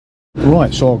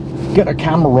Right, so I'll get the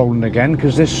camera rolling again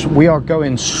because we are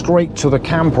going straight to the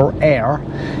Camper Air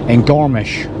in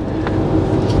Garmisch.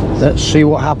 Let's see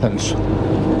what happens.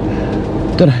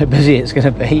 Don't know how busy it's going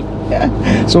to be.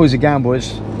 It's always a gamble.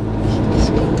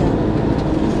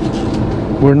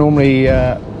 We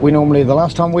normally the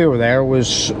last time we were there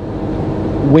was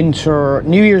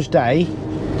New Year's Day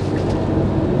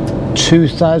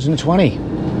 2020.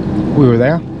 We were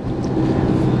there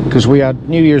because we had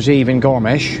New Year's Eve in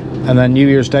Garmisch, and then New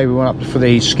Year's Day we went up for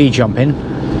the ski jumping.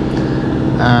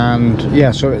 And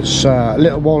yeah, so it's a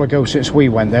little while ago since we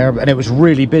went there, and it was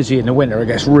really busy in the winter. It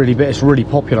gets really big, it's really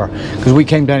popular because we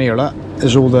came down here. Look,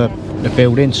 there's all the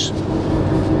buildings.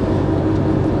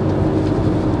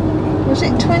 Was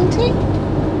it 20?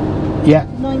 Yeah,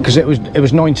 because it was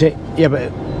 90. Yeah,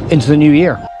 but into the new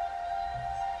year.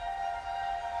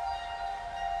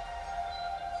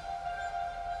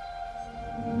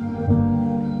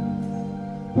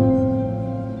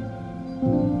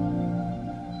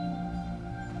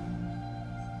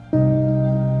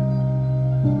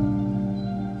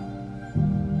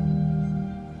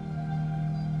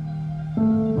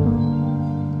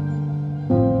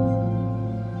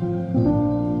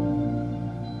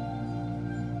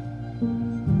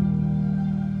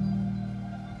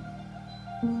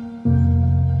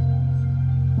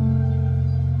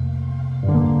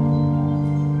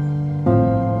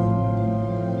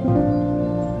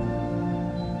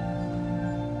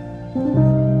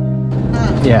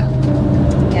 Yeah.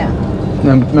 Yeah.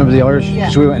 Remember the Irish? Yeah.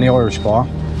 So we went in the Irish bar.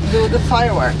 Do the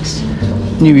fireworks.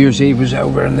 New Year's Eve was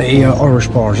over in the Irish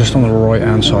bar, just on the right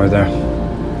hand side there.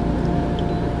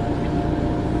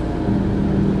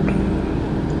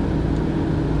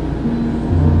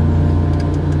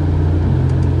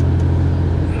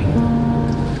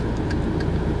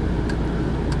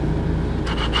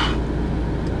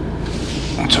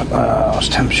 What's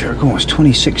temperature? Oh, it's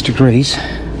 26 degrees.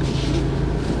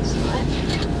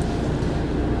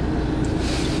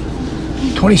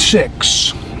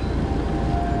 26.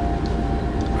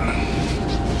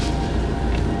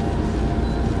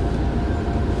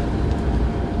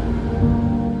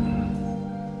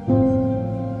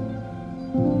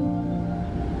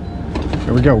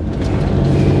 Here we go.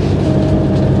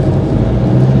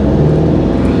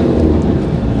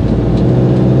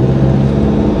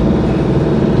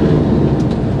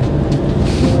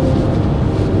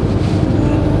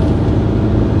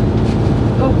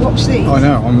 I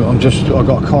know, I've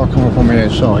got a car coming up on the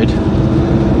outside. I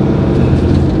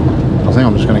think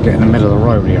I'm just going to get in the middle of the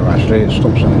road here actually. It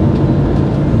stops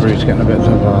and the road's getting a bit of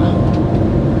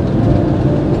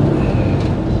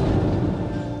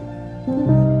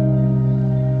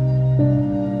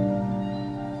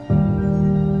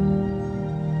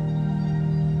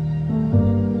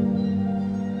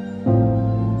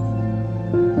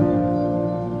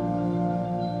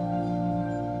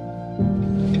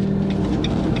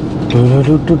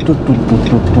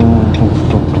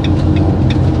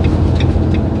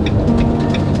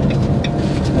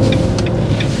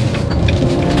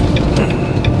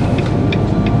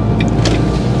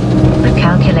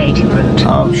Calculating route.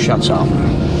 Oh, shut up.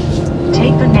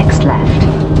 Take the next left.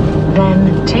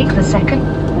 Then take the second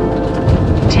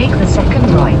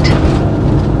right.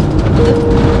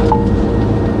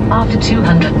 After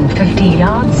 250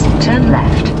 yards, turn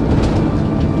left.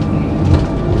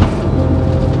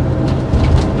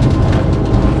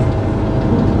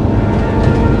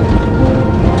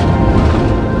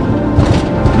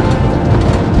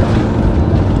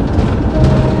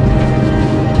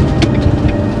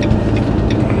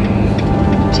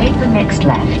 Next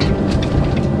left.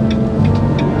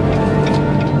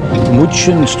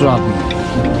 Mutchenstraten.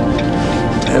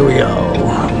 There we go.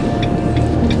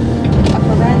 Up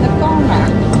around the corner.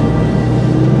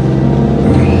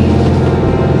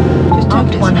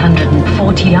 After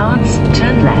 140 yards,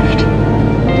 turn left.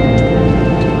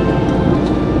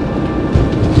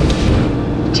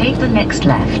 Take the next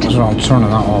left. So I'm turning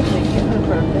that off.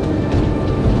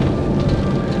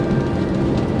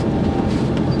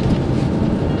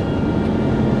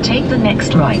 Take the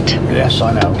next right. Yes,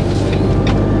 I know.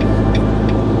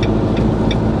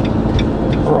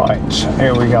 Right,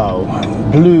 here we go.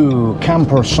 Blue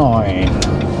camper sign.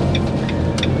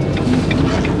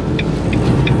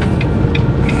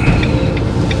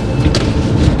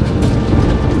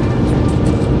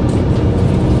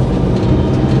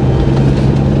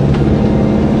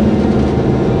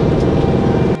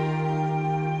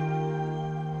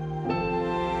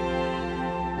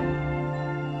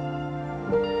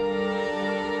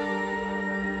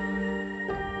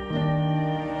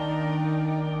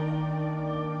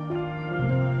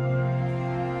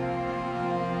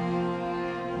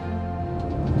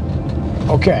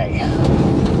 Okay,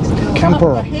 Still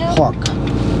camper up the hill. park.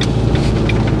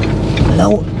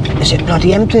 No, is it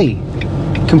bloody empty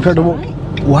compared to what?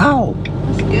 Right. Wow.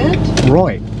 That's good.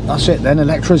 Right, that's it then.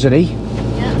 Electricity.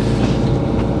 Yeah.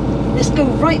 Let's go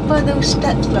right by those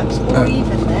steps, look. It's more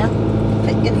even there.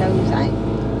 Put your nose out.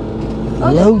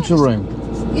 Oh, Loads there of is. room.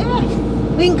 Yeah.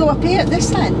 We can go up here at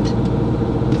this end.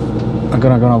 I'm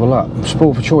gonna go and have a look. I'm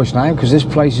spoiled for choice now because this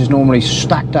place is normally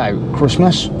stacked out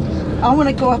Christmas. I want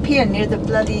to go up here near the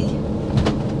thing.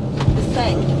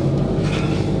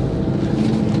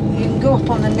 You can go up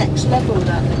on the next level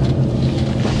then.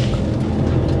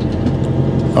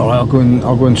 All right, I'll go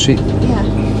and see. Yeah. Go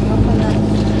up on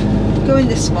that. Go in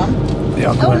this one.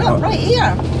 Yeah, I'll go Oh in. look, right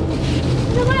here.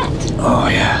 Look at that. Oh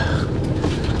yeah.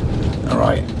 All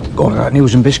right, got that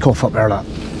News and Biscoff up there. That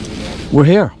we're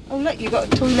here. Oh look, you got a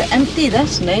toilet empty.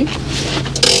 That's new.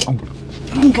 Oh.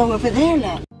 You can go over there,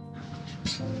 look.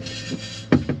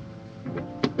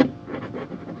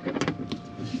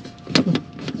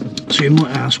 So you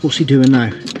might ask, what's he doing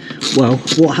now? Well,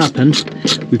 what happened?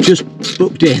 We've just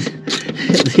booked in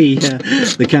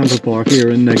the camper park here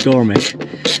in Garmisch,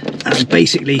 and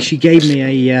basically she gave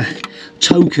me a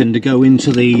token to go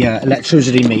into the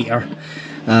electricity meter.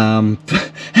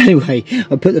 Anyway,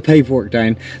 I put the paperwork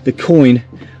down. The coin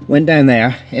went down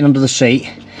there, in under the seat,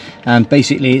 and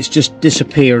basically it's just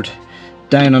disappeared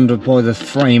down under by the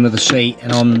frame of the seat,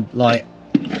 and I'm like,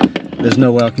 there's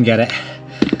no way I can get it.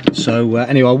 So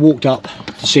anyway, I walked up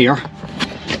to see her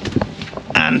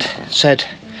and said,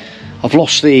 I've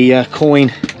lost the coin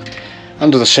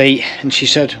under the seat, and she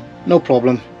said, no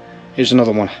problem, here's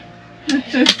another one.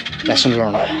 Lesson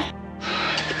learned.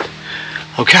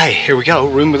 Okay, here we go,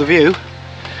 room with a view.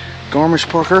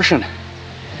 Garmisch-Partenkirchen.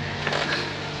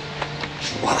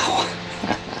 Wow.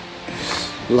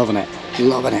 Loving it,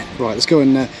 loving it. Right, let's go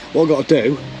and what I've got to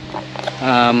do.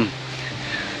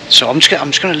 So I'm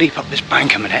just going to leap up this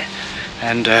bank a minute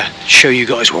and show you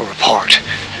guys where we're parked.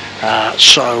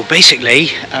 So basically,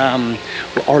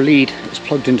 our lead is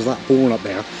plugged into that board up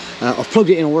there. I've plugged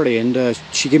it in already, and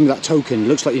she gave me that token.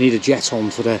 Looks like you need a jet on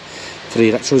for the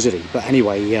electricity. But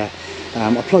anyway,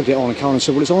 I plugged it on, and Karen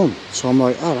said, well, it's on. So I'm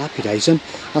like, oh, happy days then,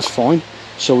 that's fine.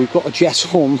 So we've got a jet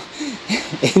on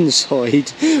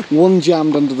inside, one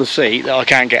jammed under the seat that I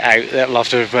can't get out. That'll have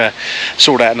to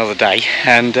sort out another day.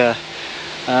 And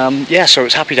yeah, so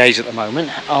it's happy days at the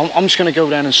moment. I'm just going to go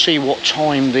down and see what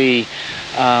time the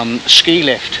ski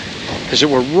lift, because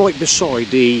we're right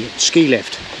beside the ski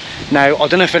lift. Now, I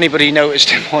don't know if anybody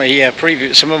noticed in my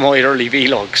some of my early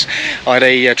vlogs, I had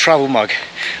a travel mug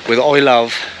with I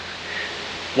love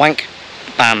Wank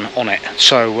ban on it.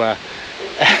 So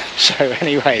so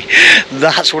anyway,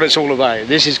 that's what it's all about.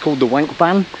 This is called the Wank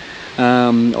ban.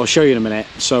 I'll show you in a minute.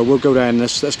 So we'll go down,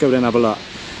 let's go down and have a look.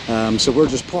 So we're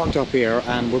just parked up here,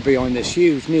 and we're behind this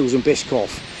huge Niels and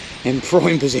Biscoff in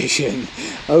prime position,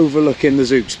 overlooking the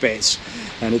Zook Spits,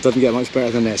 and it doesn't get much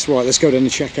better than this. Right, let's go down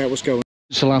and check out what's going on.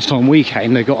 It's the last time we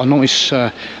came. They've got a nice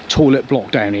toilet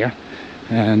block down here,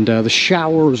 and the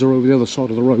showers are over the other side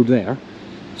of the road there,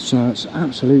 so it's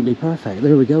absolutely perfect.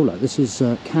 There we go, look, this is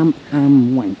Camp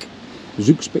Am Wank,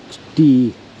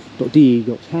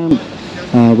 zookspix.de.camp.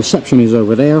 Reception is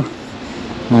over there,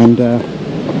 and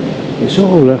it's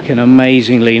all looking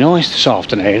amazingly nice this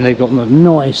afternoon. They've got the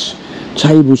nice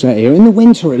tables out here. In the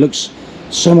winter it looks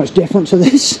so much different to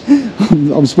this.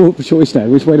 I'm spoiled for choice now.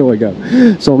 Which way do I go?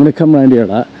 So I'm going to come around here.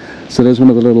 So there's one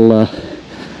of the little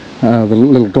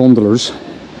gondolas,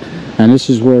 and this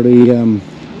is where the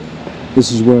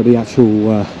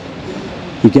actual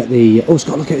you get the. Oh, it's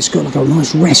got like a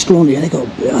nice restaurant here. They got.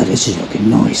 Oh, this is looking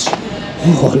nice.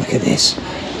 Oh, look at this.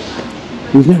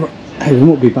 We've never. Hey, we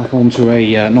might be back onto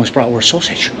a nice bratwurst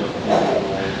sausage.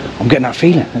 I'm getting that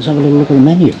feeling. Let's have a little look at the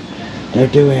menu. They're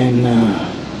doing.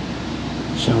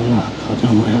 So look, I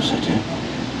don't know what else they do.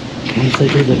 If they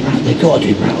do they got to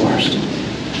do bratwurst.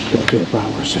 Got to do a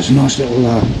bratwurst. There's a nice little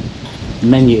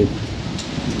menu.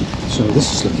 So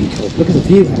this is looking cool. Look at the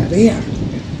view out here.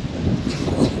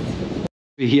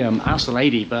 We asked the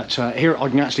lady, but here I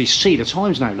can actually see the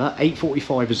times now. Look,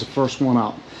 8:45 is the first one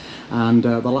up, and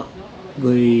the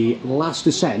last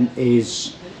ascent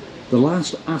is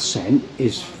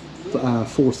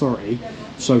 4:30,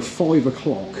 so 5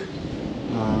 o'clock.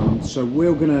 So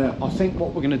we're gonna, I think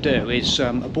what we're gonna do is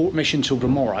abort mission till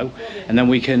tomorrow, and then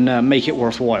we can make it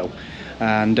worthwhile,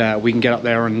 and we can get up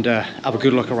there and have a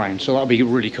good look around. So that'll be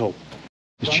really cool.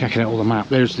 Just checking out all the map.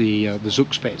 There's the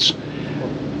Zook Spits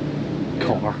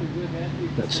car.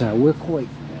 But we're quite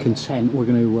content. We're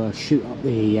going to shoot up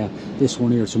the this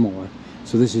one here tomorrow.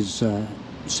 So this is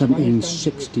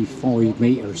 1765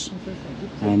 meters,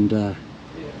 and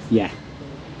yeah,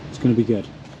 going to be good.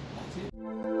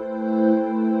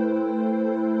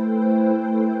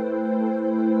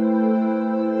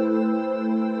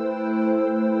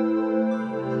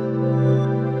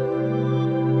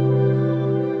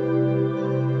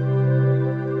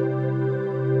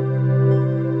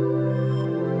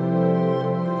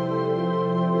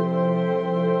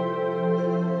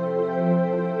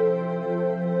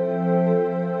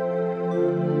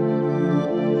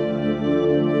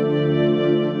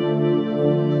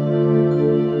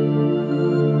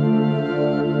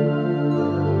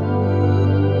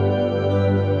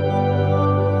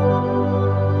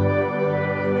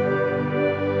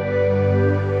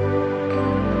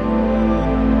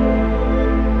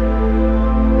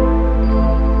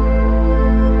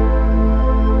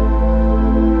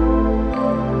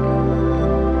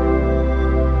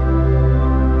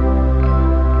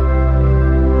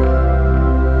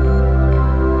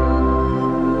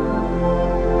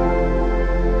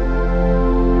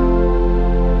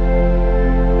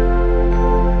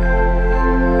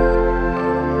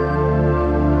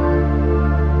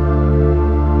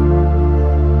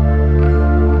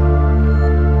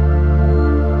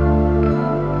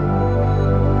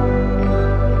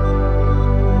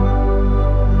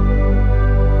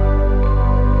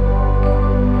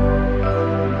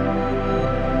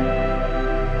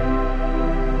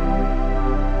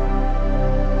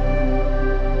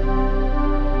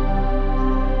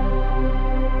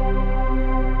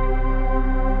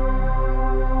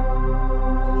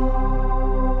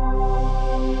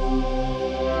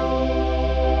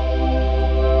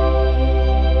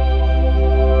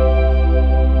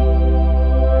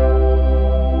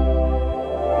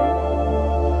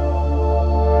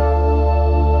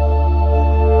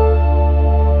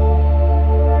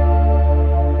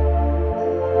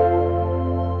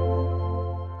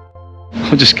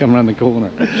 I've just come around the corner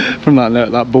from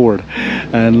that board,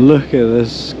 and look at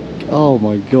this. Oh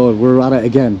my god, we're at it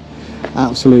again.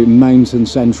 Absolute mountain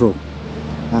central.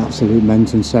 Absolute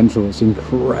mountain central. It's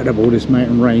incredible, this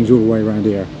mountain range all the way around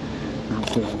here.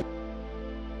 Absolutely.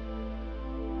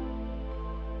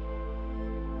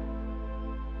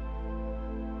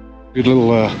 Good little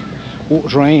water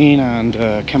drain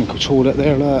and chemical toilet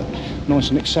there, look. Nice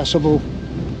and accessible.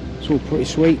 It's all pretty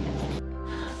sweet.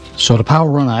 So the power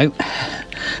run out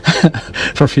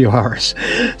for a few hours,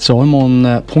 so I'm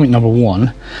on point number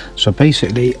 1. So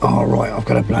basically, oh right, I've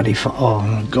got a bloody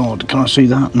oh god, can I see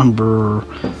that number?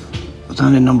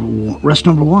 Down in number 1, rest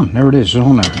number 1, there it is, it's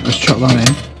on there. Let's chuck that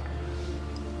in.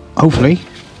 Hopefully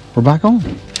we're back on.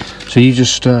 So you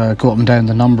just go up and down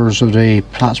the numbers of the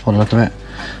plats by the look of it.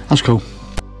 That's cool.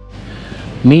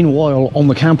 Meanwhile, on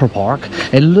the camper park,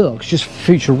 it looks, just for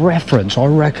future reference, I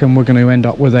reckon we're going to end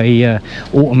up with a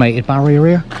automated barrier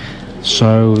here.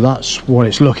 So that's what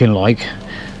it's looking like.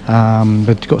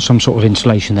 But got some sort of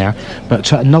insulation there.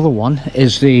 But another one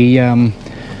is the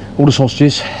all the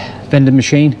sausages, vending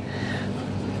machine,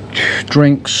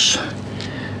 drinks,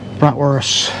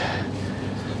 bratwurst,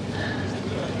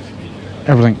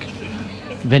 everything,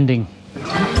 vending.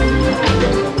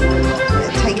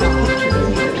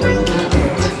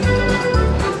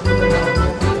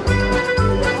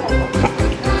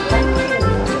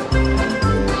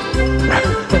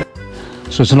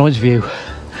 So it's a nice view,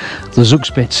 the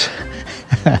Zugspitze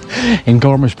in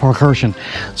Garmisch-Partenkirchen.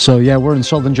 So yeah, we're in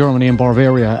southern Germany in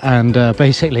Bavaria, and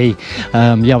basically,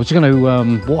 yeah, I was going to,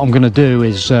 what I'm going to do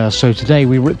is, so today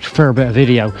we ripped a fair bit of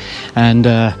video, and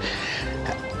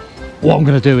what I'm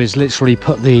going to do is literally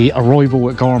put the arrival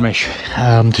at Garmisch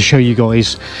to show you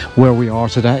guys where we are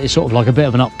today. It's sort of like a bit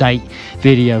of an update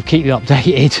video, keep you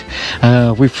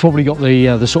updated. We've probably got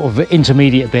the sort of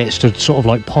intermediate bits to sort of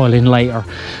like pile in later,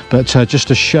 but just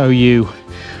to show you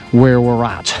where we're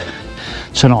at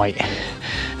tonight.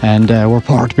 And we're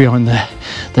parked behind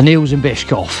the Niels in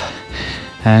Bischoff,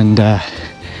 and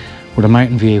with a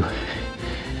mountain view.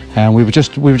 And we were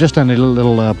just down a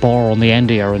little bar on the end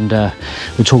here, and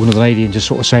we're talking to the lady and just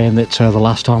sort of saying that the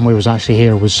last time we was actually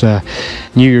here was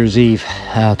New Year's Eve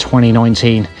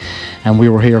 2019, and we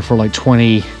were here for like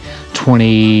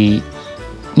 2020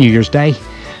 New Year's Day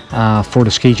for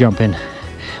the ski jumping,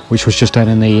 which was just down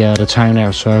in the town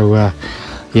there. So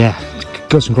yeah,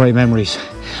 got some great memories,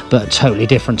 but totally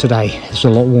different today. It's a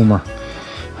lot warmer,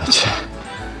 but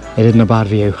it isn't a bad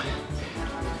view.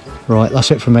 Right, that's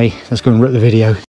it for me. Let's go and rip the video.